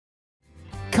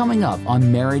Coming up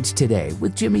on Marriage Today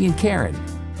with Jimmy and Karen.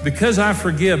 Because I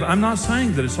forgive, I'm not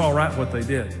saying that it's all right what they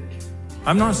did.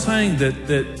 I'm not saying that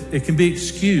it can be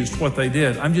excused what they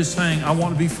did. I'm just saying I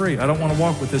want to be free. I don't want to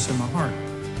walk with this in my heart.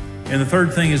 And the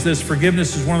third thing is this: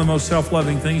 forgiveness is one of the most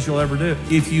self-loving things you'll ever do.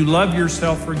 If you love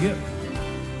yourself, forgive.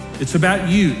 It's about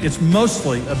you. It's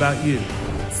mostly about you.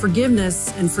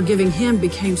 Forgiveness and forgiving him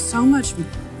became so much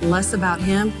less about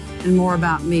him and more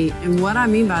about me. And what I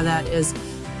mean by that is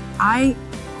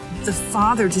the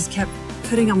Father just kept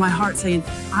putting on my heart saying,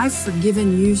 I've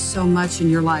forgiven you so much in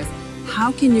your life.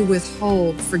 How can you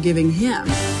withhold forgiving him?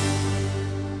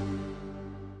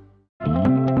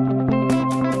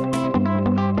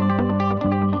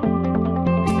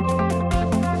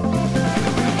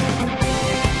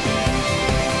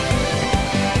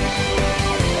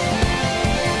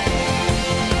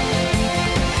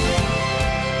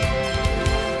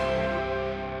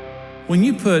 When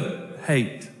you put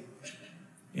hate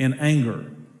and anger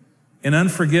and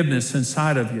unforgiveness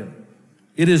inside of you,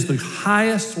 it is the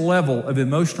highest level of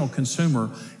emotional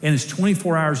consumer, and it's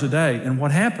 24 hours a day. And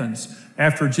what happens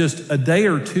after just a day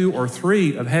or two or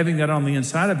three of having that on the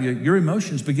inside of you, your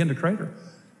emotions begin to crater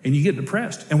and you get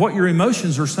depressed. And what your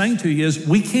emotions are saying to you is,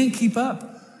 we can't keep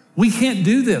up. We can't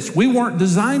do this. We weren't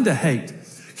designed to hate.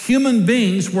 Human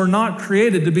beings were not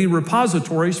created to be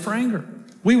repositories for anger.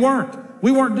 We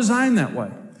weren't designed that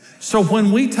way. So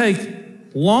when we take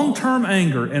long-term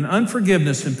anger and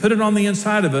unforgiveness and put it on the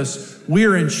inside of us, we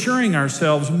are ensuring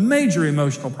ourselves major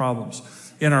emotional problems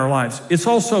in our lives. It's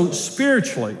also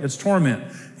spiritually, it's torment.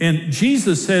 And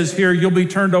Jesus says here, you'll be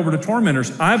turned over to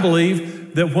tormentors. I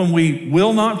believe that when we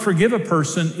will not forgive a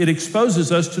person, it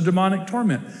exposes us to demonic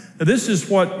torment. Now, this is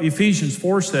what Ephesians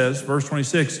 4 says, verse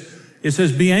 26. It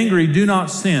says, be angry, do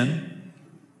not sin.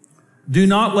 Do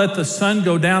not let the sun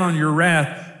go down on your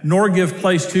wrath, nor give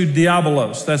place to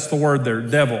diabolos. That's the word there,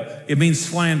 devil. It means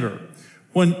slander.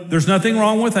 When there's nothing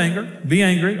wrong with anger, be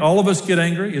angry. All of us get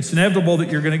angry. It's inevitable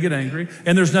that you're going to get angry.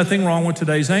 And there's nothing wrong with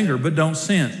today's anger, but don't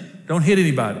sin. Don't hit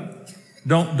anybody.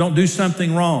 Don't do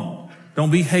something wrong.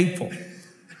 Don't be hateful.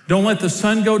 Don't let the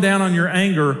sun go down on your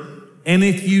anger. And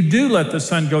if you do let the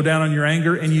sun go down on your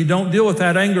anger and you don't deal with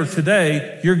that anger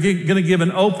today, you're going to give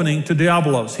an opening to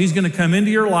diabolos. He's going to come into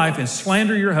your life and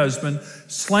slander your husband,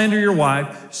 slander your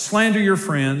wife, slander your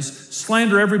friends,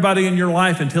 slander everybody in your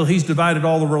life until he's divided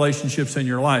all the relationships in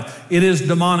your life. It is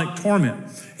demonic torment.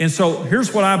 And so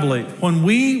here's what I believe. When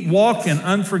we walk in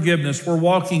unforgiveness, we're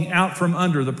walking out from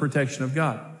under the protection of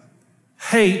God.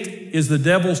 Hate is the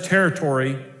devil's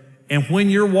territory. And when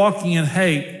you're walking in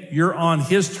hate, you're on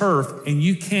his turf, and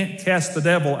you can't cast the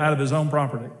devil out of his own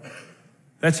property.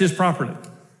 That's his property.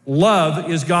 Love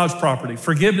is God's property.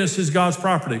 Forgiveness is God's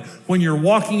property. When you're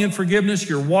walking in forgiveness,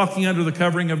 you're walking under the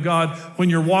covering of God. When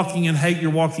you're walking in hate,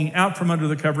 you're walking out from under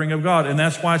the covering of God. And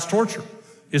that's why it's torture.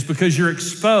 It's because you're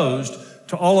exposed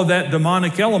to all of that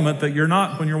demonic element that you're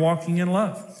not when you're walking in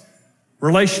love.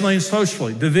 Relationally and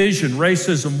socially, division,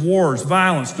 racism, wars,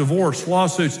 violence, divorce,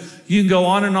 lawsuits. You can go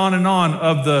on and on and on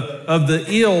of the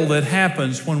ill that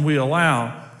happens when we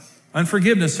allow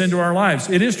unforgiveness into our lives.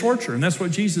 It is torture, and that's what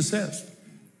Jesus says.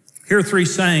 Here are 3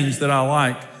 sayings that I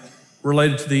like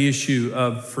related to the issue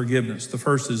of forgiveness. The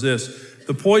first is this: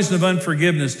 the poison of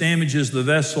unforgiveness damages the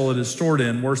vessel it is stored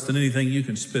in worse than anything you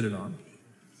can spit it on.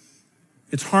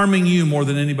 It's harming you more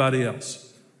than anybody else.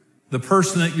 The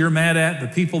person that you're mad at, the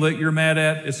people that you're mad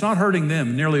at, it's not hurting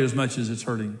them nearly as much as it's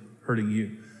hurting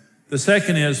you. The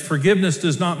second is, forgiveness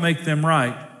does not make them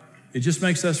right. It just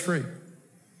makes us free.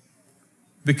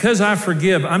 Because I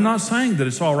forgive, I'm not saying that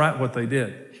it's all right what they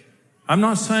did. I'm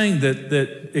not saying that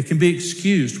it can be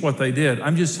excused what they did.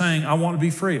 I'm just saying I want to be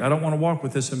free. I don't want to walk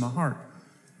with this in my heart.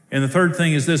 And the third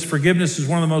thing is this: forgiveness is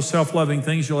one of the most self-loving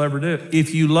things you'll ever do.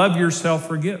 If you love yourself,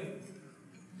 forgive.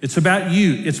 It's about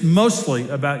you. It's mostly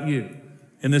about you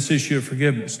in this issue of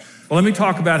forgiveness. Well, let me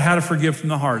talk about how to forgive from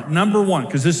the heart. Number one,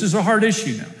 because this is a hard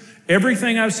issue now.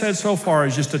 Everything I've said so far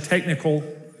is just a technical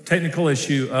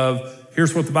issue of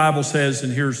here's what the Bible says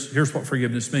and here's what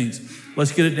forgiveness means.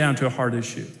 Let's get it down to a hard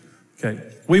issue. Okay.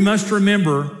 We must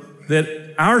remember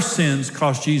that our sins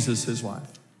cost Jesus his life.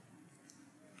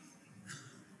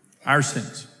 Our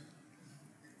sins.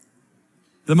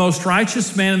 The most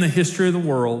righteous man in the history of the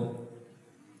world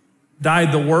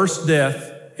died the worst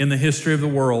death in the history of the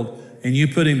world, and you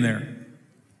put him there.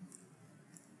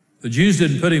 The Jews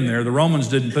didn't put him there. The Romans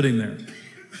didn't put him there.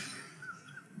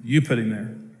 You put him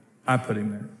there. I put him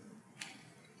there.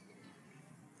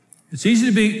 It's easy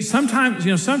to be, sometimes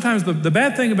the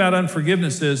bad thing about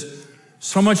unforgiveness is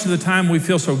so much of the time we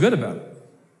feel so good about it.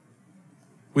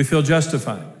 We feel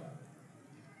justified.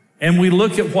 And we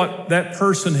look at what that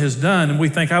person has done and we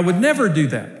think, I would never do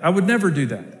that. I would never do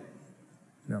that.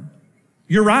 You know,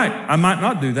 you're right, I might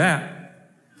not do that.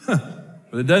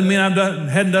 But it doesn't mean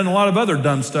hadn't done a lot of other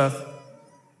dumb stuff.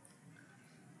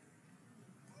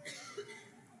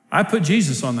 I put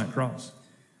Jesus on that cross.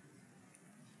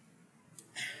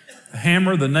 The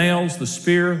hammer, the nails, the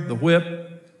spear, the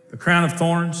whip, the crown of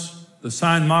thorns, the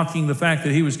sign mocking the fact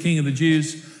that he was king of the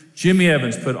Jews. Jimmy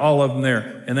Evans put all of them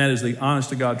there, and that is the honest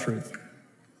to God truth.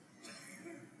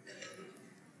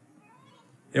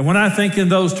 And when I think in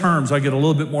those terms, I get a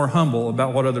little bit more humble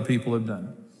about what other people have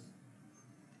done.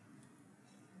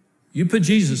 You put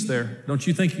Jesus there. Don't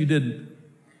you think you didn't?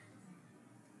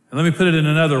 And let me put it in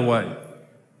another way.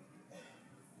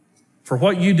 For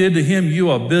what you did to him,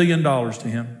 you owe $1 billion to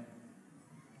him.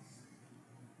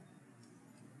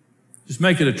 Just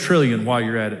make it $1 trillion while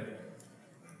you're at it.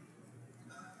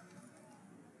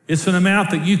 It's an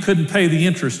amount that you couldn't pay the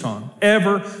interest on.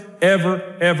 Ever, ever,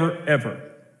 ever,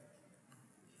 ever.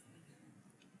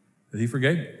 But he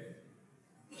forgave you.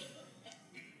 And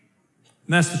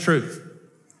that's the truth.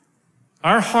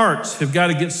 Our hearts have got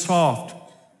to get soft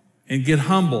and get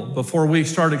humble before we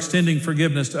start extending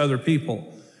forgiveness to other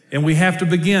people. And we have to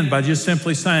begin by just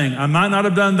simply saying, I might not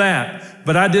have done that,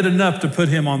 but I did enough to put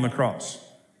him on the cross.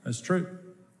 That's true.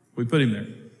 We put him there.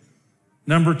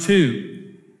 Number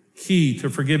 2, key to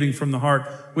forgiving from the heart,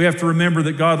 we have to remember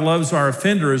that God loves our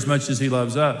offender as much as he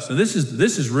loves us. And this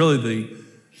is really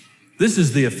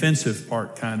the offensive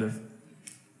part, kind of.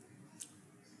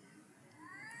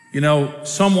 You know,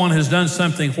 someone has done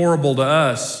something horrible to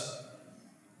us,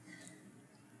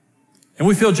 and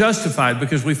we feel justified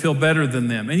because we feel better than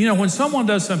them. And you know, when someone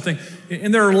does something,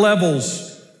 and there are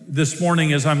levels this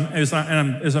morning as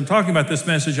I'm talking about this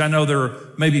message, I know there are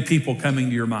maybe people coming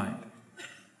to your mind,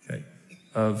 okay,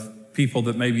 of people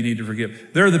that maybe need to forgive.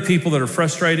 There are the people that are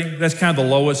frustrating. That's kind of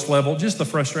the lowest level, just the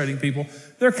frustrating people.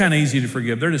 They're kind of easy to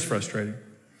forgive. They're just frustrating.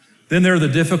 Then there are the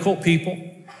difficult people.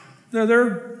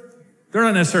 They're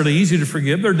not necessarily easy to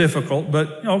forgive. They're difficult,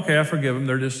 but okay, I forgive them.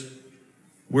 They're just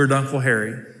weird Uncle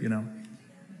Harry, you know.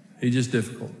 He's just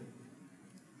difficult.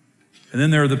 And then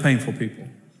there are the painful people,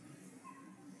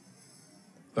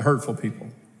 the hurtful people.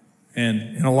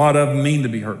 And a lot of them mean to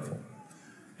be hurtful.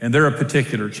 And they're a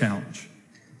particular challenge.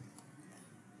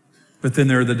 But then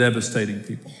there are the devastating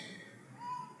people.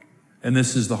 And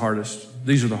this is the hardest.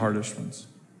 These are the hardest ones.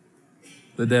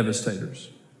 The devastators.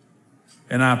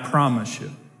 And I promise you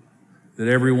that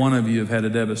every one of you have had a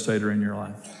devastator in your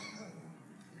life.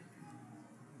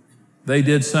 They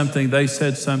did something, they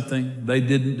said something, they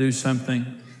didn't do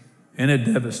something, and it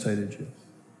devastated you.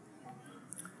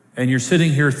 And you're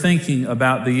sitting here thinking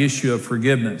about the issue of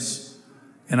forgiveness.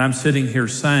 And I'm sitting here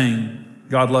saying,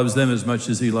 God loves them as much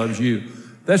as he loves you.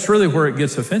 That's really where it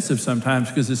gets offensive sometimes,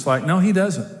 because it's like, no, he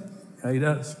doesn't. Yeah, he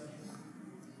does.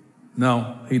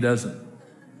 No, he doesn't.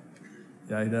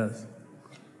 Yeah, he does.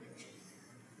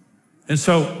 And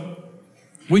so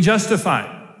we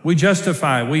justify. We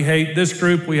justify. We hate this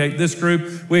group. We hate this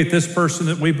group. We hate this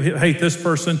person. We hate this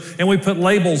person. And we put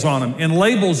labels on them. And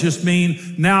labels just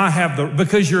mean now I have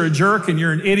because you're a jerk and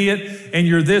you're an idiot and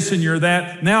you're this and you're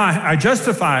that. Now I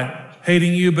justify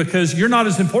hating you because you're not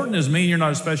as important as me and you're not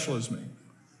as special as me.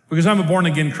 Because I'm a born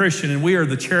again Christian and we are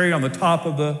the cherry on the top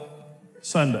of the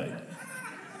sundae.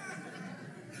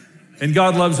 And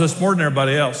God loves us more than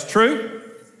everybody else. True?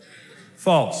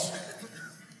 False.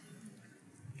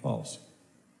 False.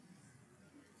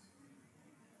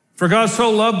 For God so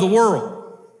loved the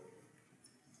world,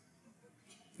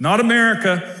 not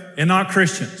America and not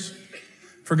Christians.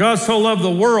 For God so loved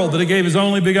the world that he gave his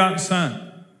only begotten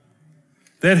Son,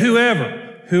 that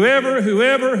whoever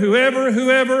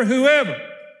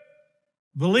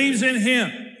believes in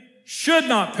him should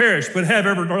not perish but have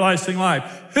everlasting life.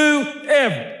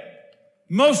 Whoever.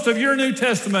 Most of your New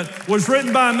Testament was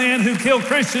written by a man who killed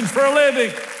Christians for a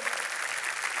living.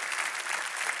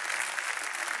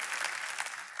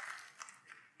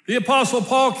 The Apostle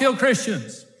Paul killed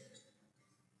Christians.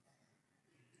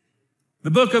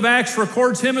 The book of Acts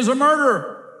records him as a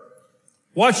murderer,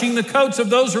 watching the coats of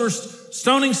those who were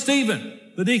stoning Stephen,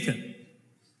 the deacon.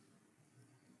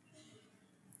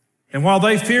 And while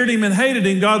they feared him and hated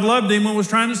him, God loved him and was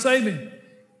trying to save him.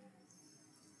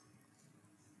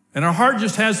 And our heart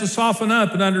just has to soften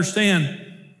up and understand,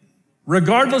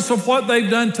 regardless of what they've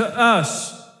done to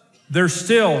us, they're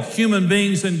still human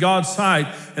beings in God's sight.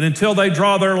 And until they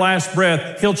draw their last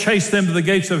breath, he'll chase them to the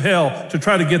gates of hell to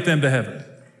try to get them to heaven.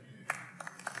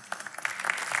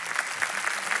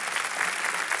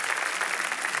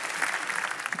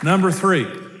 Number 3,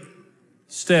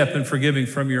 step in forgiving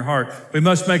from your heart. We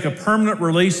must make a permanent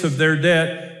release of their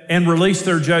debt and release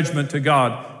their judgment to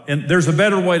God. And there's a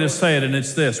better way to say it, and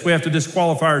it's this. We have to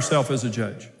disqualify ourselves as a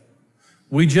judge.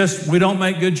 We don't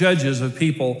make good judges of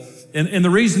people. And the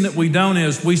reason that we don't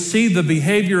is we see the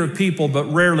behavior of people, but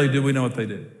rarely do we know what they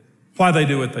do, why they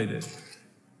do what they do.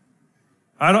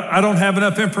 I don't have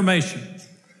enough information.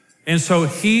 And so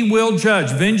he will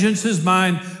judge. Vengeance is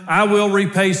mine. I will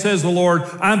repay, says the Lord.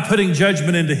 I'm putting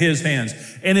judgment into his hands.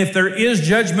 And if there is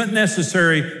judgment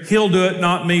necessary, he'll do it,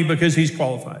 not me, because he's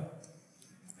qualified.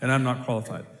 And I'm not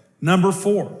qualified. Number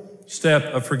 4, step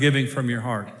of forgiving from your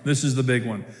heart. This is the big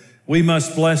one. We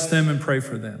must bless them and pray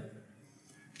for them.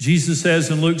 Jesus says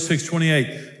in Luke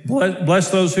 6:28,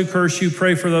 bless those who curse you,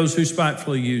 pray for those who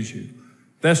spitefully use you.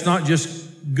 That's not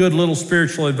just good little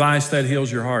spiritual advice that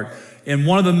heals your heart. And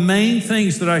one of the main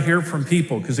things that I hear from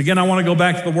people, because again, I want to go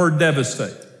back to the word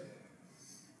devastate.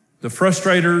 The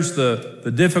frustrators,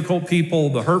 the difficult people,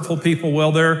 the hurtful people,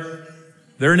 well, they're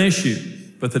an issue,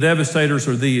 but the devastators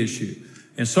are the issue.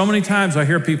 And so many times I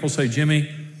hear people say,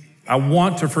 Jimmy, I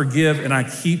want to forgive, and I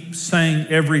keep saying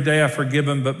every day I forgive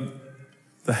them, but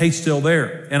the hate's still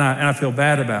there, and I feel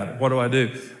bad about it. What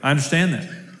do? I understand that.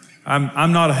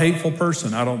 I'm not a hateful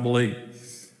person, I don't believe.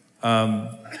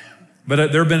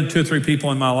 But there have been 2 or 3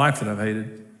 people in my life that I've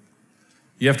hated.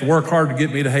 You have to work hard to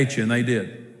get me to hate you, and they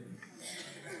did.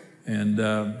 And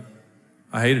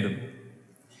I hated them.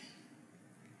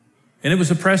 And it was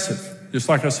oppressive. Just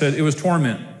like I said, it was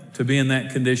torment to be in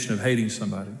that condition of hating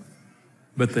somebody.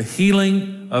 But the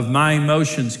healing of my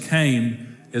emotions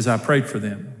came as I prayed for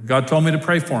them. God told me to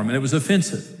pray for them, and it was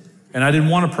offensive. And I didn't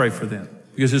want to pray for them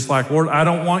because it's like, Lord, I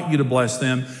don't want you to bless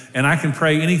them, and I can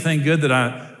pray anything good that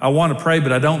I want to pray,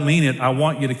 but I don't mean it. I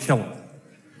want you to kill them.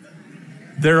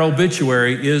 Their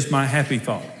obituary is my happy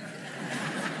thought.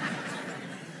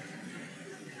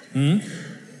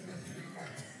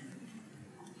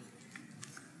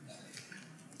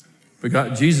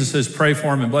 But Jesus says, pray for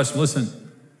them and bless them.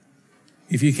 Listen,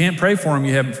 if you can't pray for them,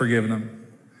 you haven't forgiven them.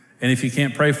 And if you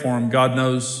can't pray for them, God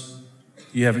knows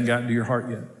you haven't gotten to your heart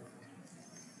yet.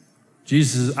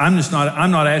 Jesus says,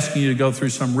 I'm not asking you to go through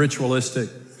some ritualistic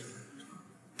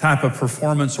type of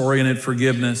performance-oriented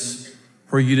forgiveness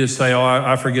where you just say, oh,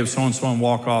 I forgive so-and-so and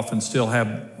walk off and still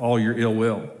have all your ill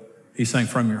will. He's saying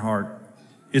from your heart.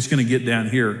 It's going to get down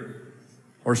here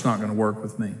or it's not going to work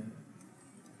with me.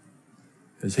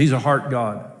 Because he's a heart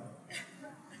God.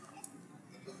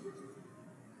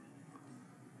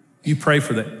 You pray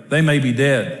for them. They may be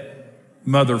dead.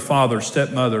 Mother, father,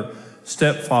 stepmother,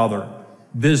 stepfather,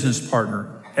 business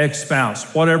partner,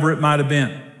 ex-spouse, whatever it might have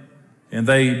been. And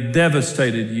they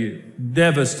devastated you.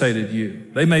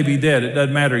 They may be dead. It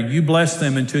doesn't matter. You bless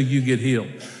them until you get healed.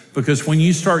 Because when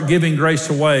you start giving grace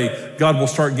away, God will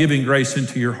start giving grace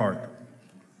into your heart.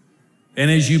 And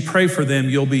as you pray for them,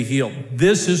 you'll be healed.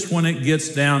 This is when it gets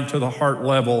down to the heart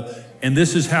level. And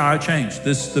this is how I changed.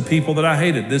 This is the people that I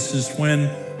hated. This is when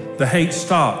the hate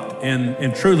stopped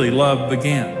and truly love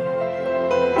began.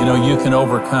 You know, you can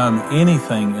overcome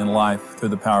anything in life through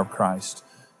the power of Christ.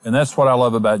 And that's what I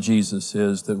love about Jesus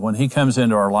is that when he comes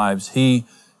into our lives, he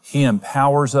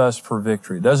empowers us for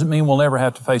victory. It doesn't mean we'll never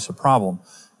have to face a problem,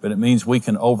 but it means we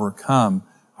can overcome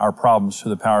our problems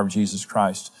through the power of Jesus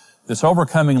Christ. This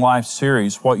Overcoming Life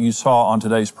series, what you saw on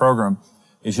today's program,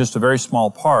 is just a very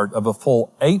small part of a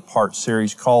full 8-part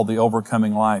series called The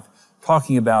Overcoming Life,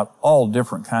 talking about all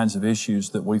different kinds of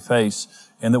issues that we face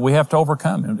and that we have to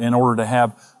overcome in order to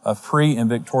have a free and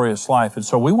victorious life. And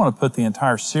so we want to put the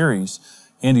entire series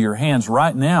into your hands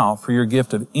right now for your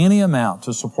gift of any amount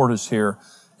to support us here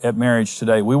at Marriage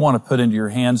Today. We want to put into your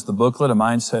hands the booklet, A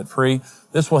Mind Set Free.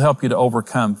 This will help you to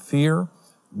overcome fear,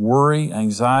 worry,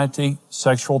 anxiety.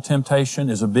 Sexual temptation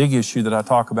is a big issue that I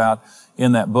talk about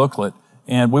in that booklet.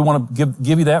 And we want to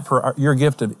give you that for your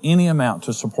gift of any amount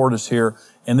to support us here.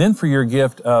 And then for your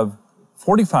gift of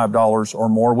 $45 or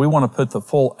more, we want to put the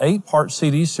full 8-part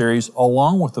CD series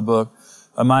along with the book,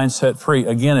 A Mind Set Free.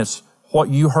 Again, it's what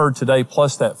you heard today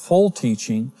plus that full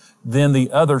teaching, then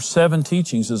the other 7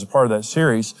 teachings as a part of that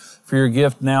series. For your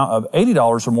gift now of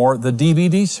 $80 or more, the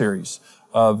DVD series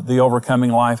of The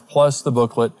Overcoming Life plus the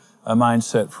booklet, A Mind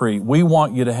Set Free. We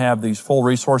want you to have these full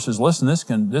resources. Listen, this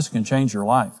can change your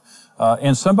life.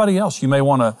 And somebody else, you may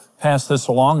want to pass this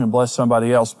along and bless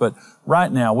somebody else, but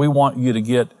right now we want you to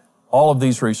get all of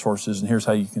these resources, and here's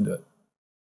how you can do it.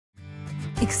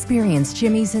 Experience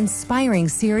Jimmy's inspiring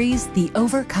series, The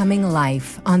Overcoming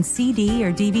Life, on CD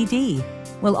or DVD.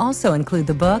 We'll also include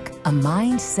the book, A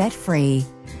Mind Set Free.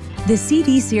 The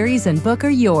CD series and book are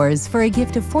yours for a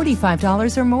gift of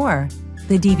 $45 or more.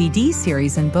 The DVD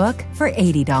series and book for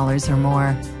 $80 or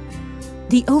more.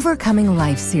 The Overcoming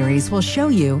Life series will show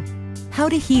you how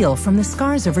to heal from the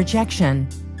scars of rejection,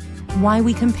 why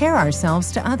we compare ourselves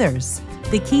to others,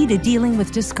 the key to dealing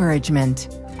with discouragement,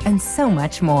 and so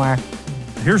much more.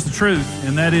 Here's the truth,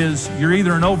 and that is you're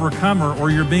either an overcomer or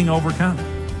you're being overcome.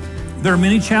 There are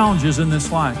many challenges in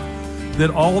this life that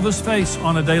all of us face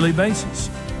on a daily basis,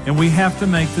 and we have to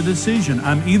make the decision.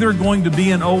 I'm either going to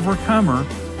be an overcomer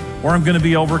or I'm going to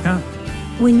be overcome.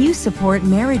 When you support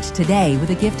Marriage Today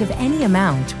with a gift of any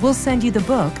amount, we'll send you the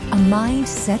book, A Mind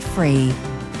Set Free.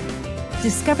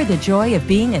 Discover the joy of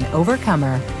being an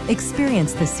overcomer.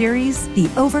 Experience the series, The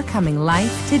Overcoming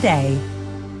Life, today.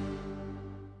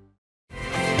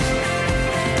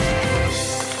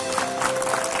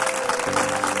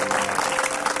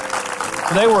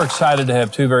 Today we're excited to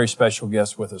have two very special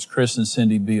guests with us, Chris and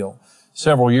Cindy Beall.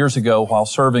 Several years ago, while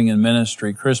serving in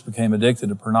ministry, Chris became addicted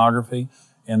to pornography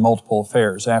and multiple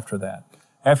affairs after that.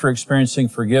 After experiencing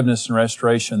forgiveness and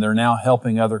restoration, they're now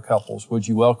helping other couples. Would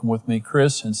you welcome with me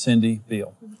Chris and Cindy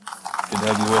Beall? Good to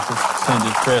have you with us.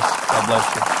 Cindy, Chris, God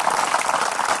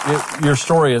bless you. Your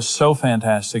story is so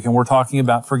fantastic, and we're talking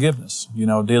about forgiveness,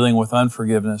 dealing with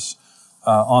unforgiveness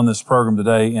on this program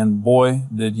today. And boy,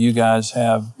 did you guys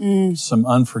have some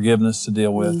unforgiveness to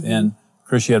deal with. Mm-hmm. And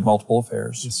Chris, you had multiple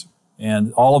affairs. Yes, sir.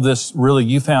 And all of this, really,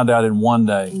 you found out in one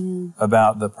day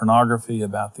about the pornography,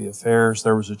 about the affairs.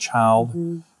 There was a child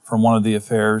from one of the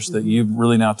affairs that you've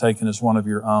really now taken as one of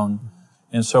your own.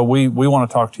 And so we want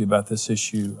to talk to you about this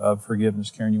issue of forgiveness.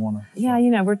 Karen, you want to?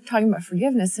 Yeah, we're talking about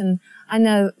forgiveness, and I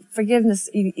know forgiveness,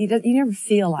 you never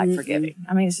feel like forgiving.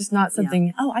 I mean, it's just not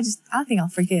something, I think I'll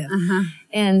forgive.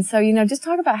 And so, just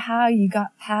talk about how you got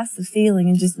past the feeling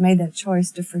and just made that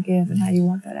choice to forgive and how you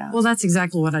want that out. Well, that's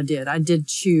exactly what I did. I did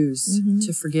choose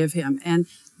to forgive him. And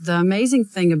the amazing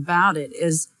thing about it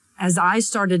is, as I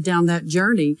started down that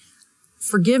journey,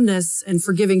 forgiveness and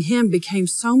forgiving him became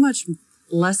so much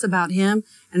less about him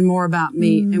and more about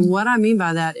me. And what I mean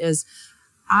by that is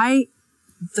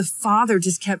the Father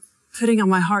just kept putting on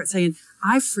my heart saying,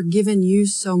 I've forgiven you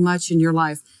so much in your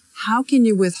life. How can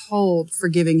you withhold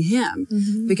forgiving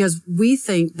him? Because we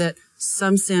think that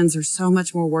some sins are so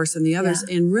much more worse than the others.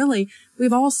 Yeah. And really,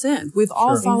 we've all sinned. We've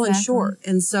all fallen short.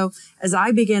 And so as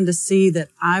I began to see that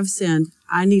I've sinned,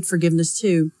 I need forgiveness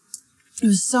too, it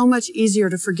was so much easier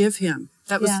to forgive him.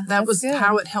 That was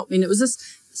how it helped me. And it was just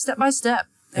step by step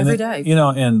every day.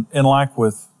 And like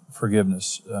with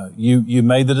forgiveness, you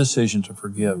made the decision to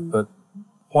forgive, but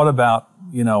what about,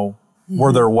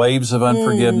 were there waves of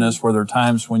unforgiveness? Were there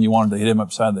times when you wanted to hit him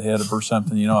upside the head or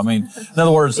something? In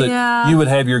other words, that you would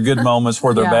have your good moments.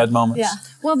 Were there bad moments? Yeah.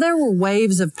 Well, there were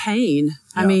waves of pain.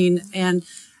 I mean,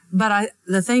 but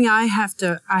the thing I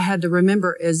had to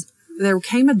remember is there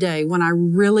came a day when I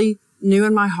really knew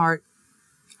in my heart,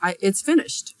 it's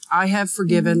finished. I have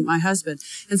forgiven my husband.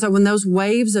 And so when those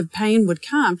waves of pain would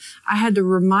come, I had to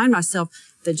remind myself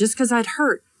that just because I'd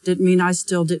hurt didn't mean I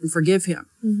still didn't forgive him.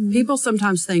 People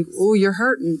sometimes think, oh, you're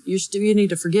hurting. You need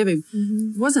to forgive him.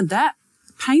 It wasn't that.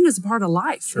 Pain is a part of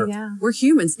life. Sure. Yeah. We're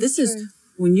humans. This is,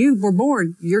 when you were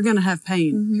born, you're going to have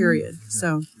pain, period.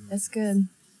 So that's good.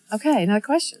 Okay, another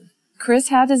question. Chris,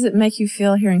 how does it make you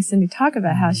feel hearing Cindy talk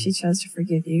about how she chose to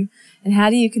forgive you? And how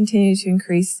do you continue to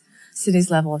increase Cindy's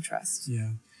level of trust?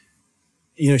 Yeah.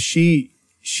 She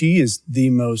is the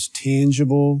most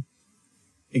tangible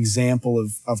example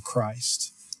of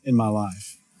Christ in my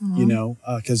life,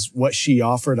 because what she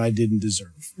offered, I didn't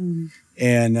deserve.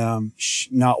 And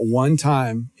not one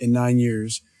time in 9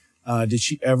 years did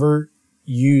she ever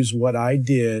use what I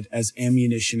did as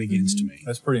ammunition against me.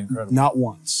 That's pretty incredible. Not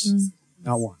once.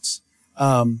 Not once.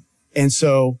 And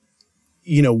so,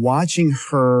 watching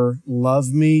her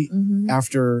love me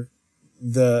after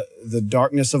the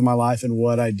darkness of my life and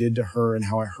what I did to her and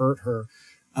how I hurt her,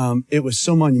 it was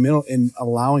so monumental in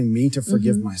allowing me to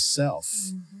forgive myself.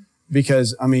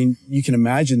 Because, you can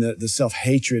imagine the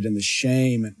self-hatred and the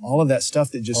shame and all of that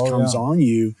stuff that just comes on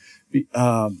you.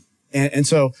 And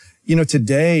so,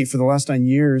 today, for the last 9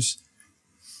 years,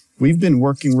 we've been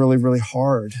working really, really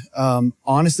hard.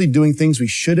 Honestly, doing things we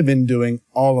should have been doing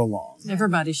all along.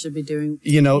 everybody should be doing.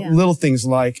 Little things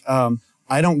like,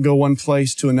 I don't go one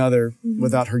place to another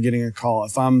without her getting a call.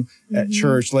 If I'm at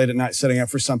church late at night setting up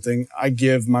for something, I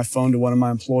give my phone to one of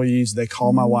my employees. They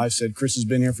call my wife, said, Chris has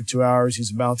been here for 2 hours.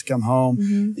 He's about to come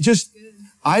home.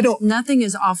 Nothing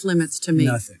is off limits to me.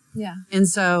 Nothing. Yeah. And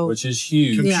so. Which is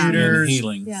huge. Computers, in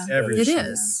healing. Yeah. Everything. It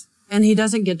is. And he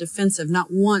doesn't get defensive. Not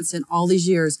once in all these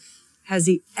years has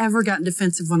he ever gotten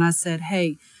defensive when I said,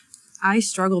 hey, I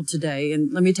struggled today,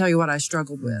 and let me tell you what I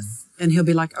struggled with. And he'll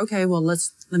be like, okay, well, let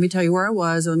me tell you where I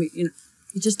was.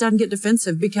 He just doesn't get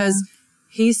defensive because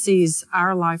he sees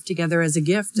our life together as a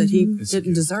gift that he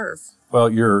didn't deserve. Well,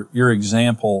 your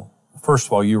example, first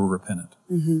of all, you were repentant.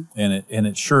 And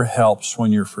it sure helps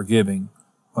when you're forgiving,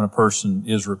 when a person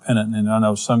is repentant. And I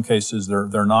know some cases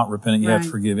they're not repentant, you have to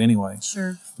forgive anyway.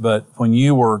 Sure. But when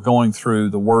you were going through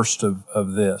the worst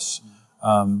of this,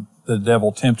 the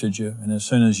devil tempted you, and as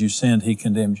soon as you sinned, he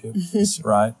condemned you,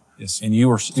 right? Yes. And you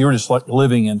were just like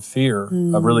living in fear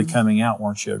of really coming out,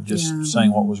 weren't you? Just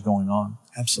saying what was going on.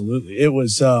 Absolutely. It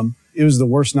was the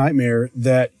worst nightmare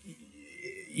that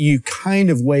you kind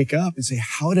of wake up and say,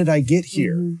 how did I get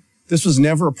here? This was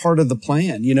never a part of the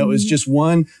plan. You know, it was just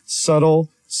one subtle,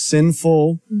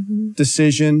 sinful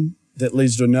decision that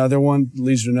leads to another one,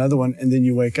 and then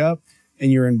you wake up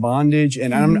and you're in bondage.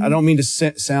 And I don't mean to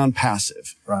sound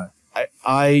passive. Right.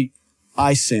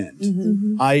 I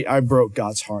sinned. I broke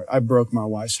God's heart. I broke my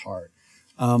wife's heart.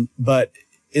 But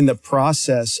in the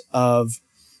process of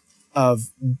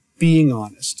being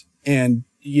honest, and,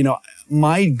 you know,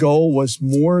 my goal was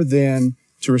more than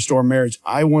to restore marriage.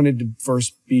 I wanted to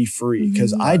first be free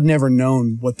because I'd never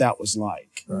known what that was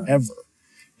like, ever.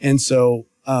 And so,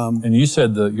 and you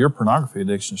said your pornography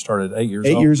addiction started at 8 years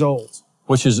old. 8 years old.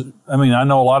 Which is, I mean, I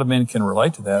know a lot of men can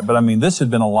relate to that, but I mean, this had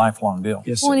been a lifelong deal.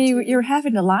 Yes, well, you're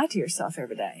having to lie to yourself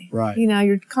every day. Right. You know,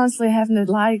 you're constantly having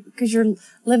to lie because you're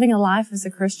living a life as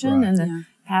a Christian and a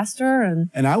pastor.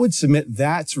 And I would submit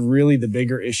that's really the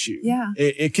bigger issue. Yeah.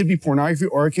 It could be pornography,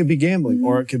 or it could be gambling,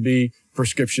 or it could be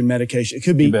prescription medication. It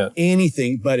could be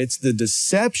anything, but it's the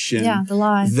deception the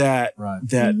lie.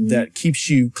 that keeps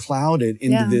you clouded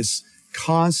into this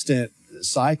constant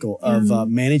cycle of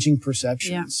managing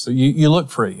perceptions. So you look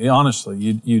free, honestly,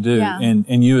 you do. Yeah.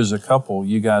 And you as a couple,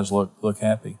 you guys look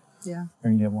happy. Yeah.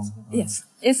 Here, you have one. Yes.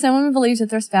 If someone believes that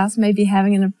their spouse may be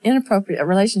having an inappropriate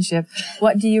relationship,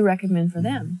 what do you recommend for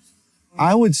them?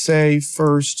 I would say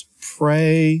first,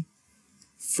 pray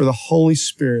for the Holy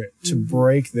Spirit to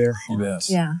break their heart.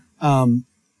 Yeah.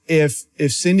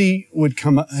 If Cindy would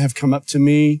have come up to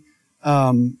me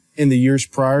in the years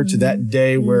prior to that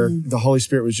day where the Holy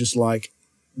Spirit was just like,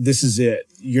 this is it.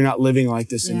 You're not living like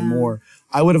this anymore.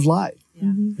 I would have lied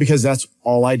because that's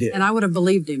all I did. And I would have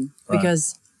believed him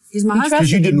because he's my husband.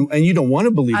 Because you don't want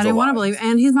to believe. I didn't want to believe,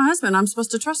 and he's my husband. I'm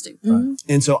supposed to trust him. Right.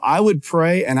 And so I would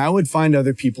pray, and I would find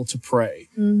other people to pray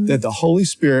that the Holy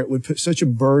Spirit would put such a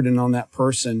burden on that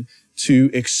person to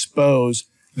expose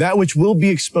that which will be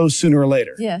exposed sooner or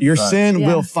later. Yes. Your sin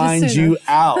will find you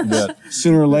out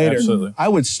sooner or later. Absolutely. I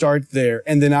would start there,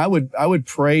 and then I would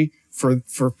pray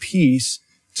for peace,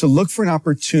 to look for an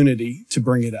opportunity to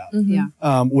bring it up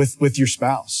with your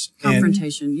spouse.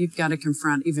 Confrontation. You've got to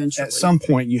confront eventually. At some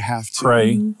point, you have to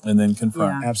pray and then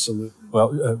confront. Yeah. Absolutely.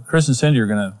 Well, Chris and Cindy are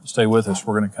going to stay with us.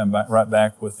 We're going to come right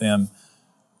back with them.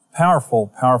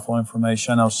 Powerful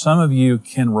information. I know some of you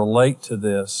can relate to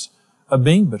this of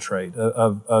being betrayed,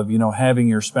 of you know, having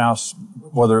your spouse,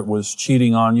 whether it was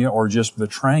cheating on you or just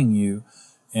betraying you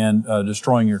and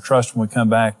destroying your trust. When we come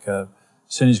back,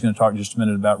 Cindy's going to talk in just a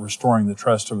minute about restoring the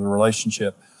trust of the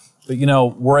relationship. But, you know,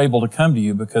 we're able to come to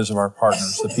you because of our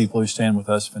partners, the people who stand with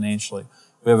us financially.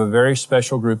 We have a very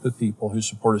special group of people who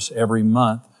support us every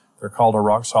month. They're called our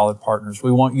Rock Solid Partners.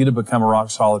 We want you to become a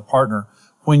Rock Solid Partner.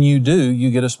 When you do,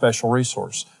 you get a special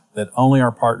resource that only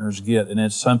our partners get. And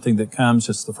it's something that comes,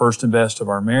 it's the first and best of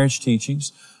our marriage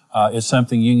teachings. It's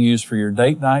something you can use for your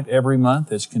date night every month.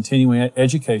 It's continuing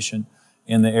education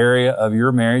in the area of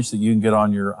your marriage that you can get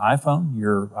on your iPhone,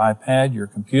 your iPad, your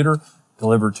computer,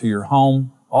 delivered to your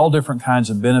home, all different kinds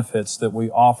of benefits that we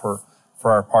offer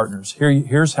for our partners.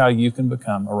 Here's how you can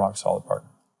become a Rock Solid Partner.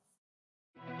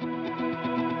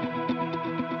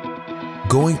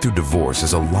 Going through divorce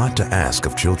is a lot to ask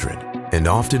of children and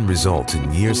often results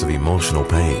in years of emotional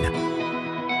pain.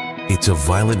 It's a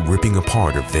violent ripping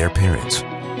apart of their parents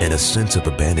and a sense of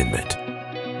abandonment.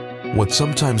 What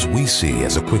sometimes we see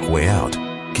as a quick way out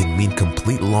can mean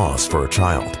complete loss for a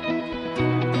child.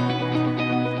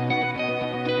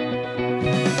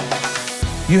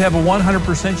 You have a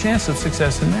 100% chance of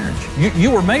success in marriage.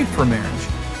 You were made for marriage.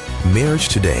 Marriage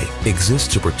Today exists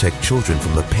to protect children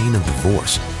from the pain of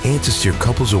divorce and to steer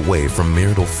couples away from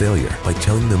marital failure by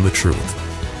telling them the truth.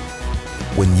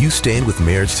 When you stand with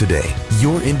Marriage Today,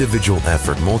 your individual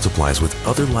effort multiplies with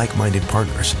other like-minded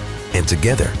partners, and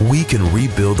together we can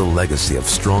rebuild a legacy of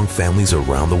strong families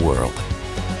around the world.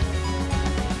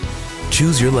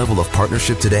 Choose your level of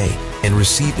partnership today and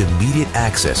receive immediate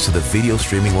access to the video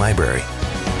streaming library.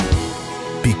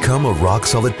 Become a Rock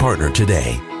Solid Partner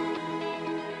today.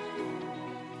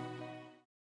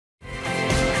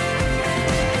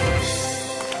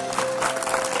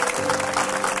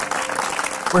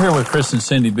 We're here with Chris and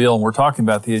Cindy Beall, and we're talking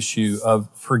about the issue of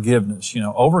forgiveness, you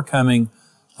know, overcoming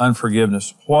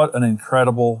Unforgiveness. What an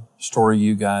incredible story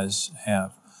you guys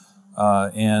have.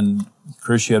 And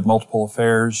Chris, you had multiple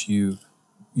affairs. You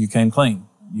came clean.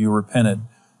 You repented.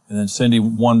 And then Cindy,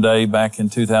 one day back in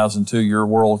 2002, your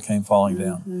world came falling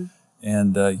down.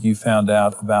 And you found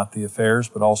out about the affairs,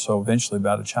 but also eventually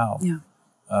about a child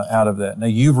out of that. Now,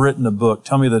 you've written a book.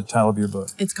 Tell me the title of your book.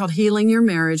 It's called Healing Your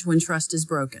Marriage When Trust is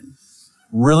Broken.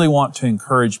 Really want to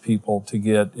encourage people to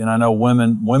get, and I know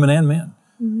women and men,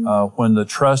 when the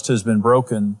trust has been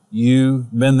broken,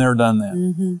 you've been there, done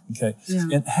that. Okay. Yeah.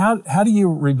 And how do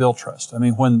you rebuild trust? I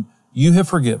mean, when you have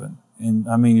forgiven, and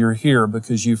I mean, you're here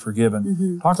because you've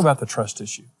forgiven. Talk about the trust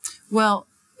issue. Well,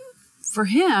 for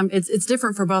him, it's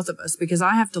different for both of us because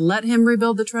I have to let him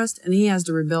rebuild the trust and he has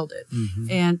to rebuild it.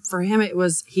 And for him,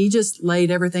 he just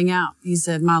laid everything out. He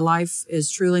said, my life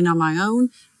is truly not my own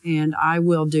and I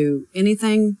will do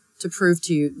anything to prove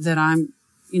to you that I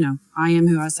am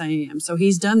who I say I am. So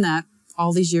he's done that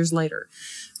all these years later.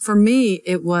 For me,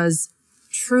 it was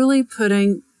truly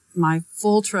putting my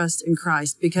full trust in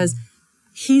Christ because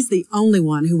he's the only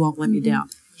one who won't let me down.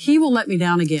 He will let me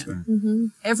down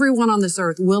again. Everyone on this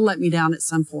earth will let me down at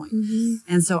some point.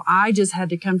 And so I just had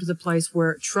to come to the place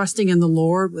where trusting in the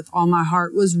Lord with all my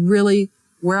heart was really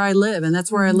where I live. And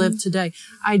that's where I live today.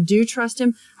 I do trust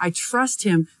him. I trust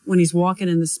him when he's walking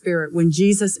in the Spirit. When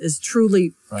Jesus is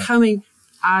truly coming,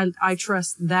 I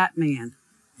trust that man.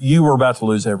 You were about to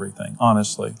lose everything,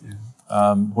 honestly,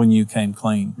 when you came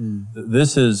clean.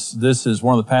 This is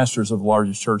one of the pastors of the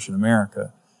largest church in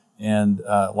America. And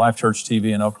Life Church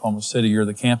TV in Oklahoma City, you're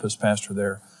the campus pastor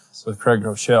there with Craig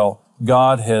Rochelle.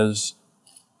 God has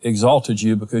exalted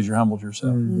you because you humbled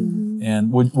yourself.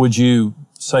 And would you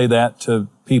say that to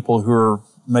people who are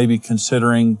maybe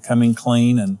considering coming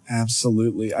clean? And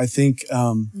absolutely. I think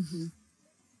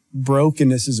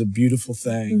brokenness is a beautiful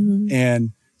thing.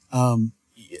 And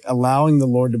allowing the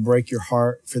Lord to break your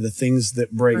heart for the things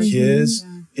that break his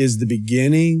is the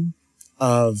beginning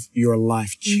of your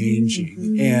life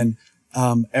changing. And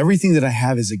everything that I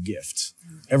have is a gift.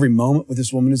 Every moment with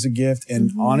this woman is a gift.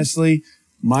 And honestly,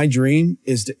 my dream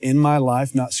is to end my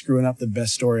life not screwing up the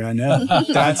best story I know.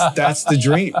 That's the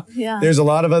dream. There's a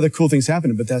lot of other cool things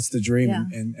happening, but that's the dream.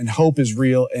 And hope is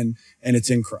real and it's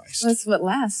in Christ. That's what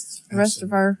lasts the rest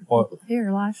of our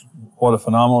life. What a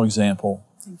phenomenal example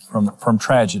from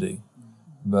tragedy.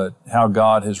 But how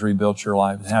God has rebuilt your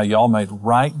life and how y'all made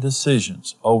right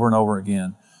decisions over and over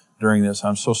again during this.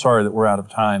 I'm so sorry that we're out of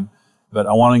time, but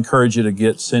I want to encourage you to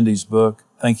get Cindy's book.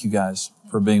 Thank you guys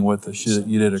for being with us.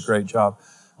 You did a great job.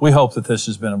 We hope that this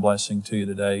has been a blessing to you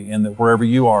today and that wherever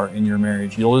you are in your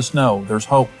marriage, you'll just know there's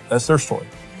hope. That's their story.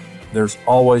 There's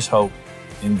always hope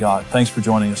in God. Thanks for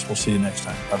joining us. We'll see you next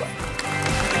time. Bye-bye.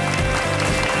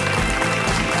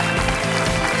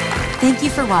 Thank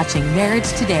you for watching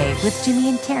Marriage Today with Jimmy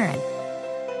and Karen.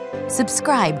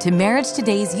 Subscribe to Marriage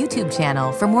Today's YouTube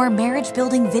channel for more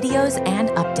marriage-building videos and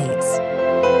updates.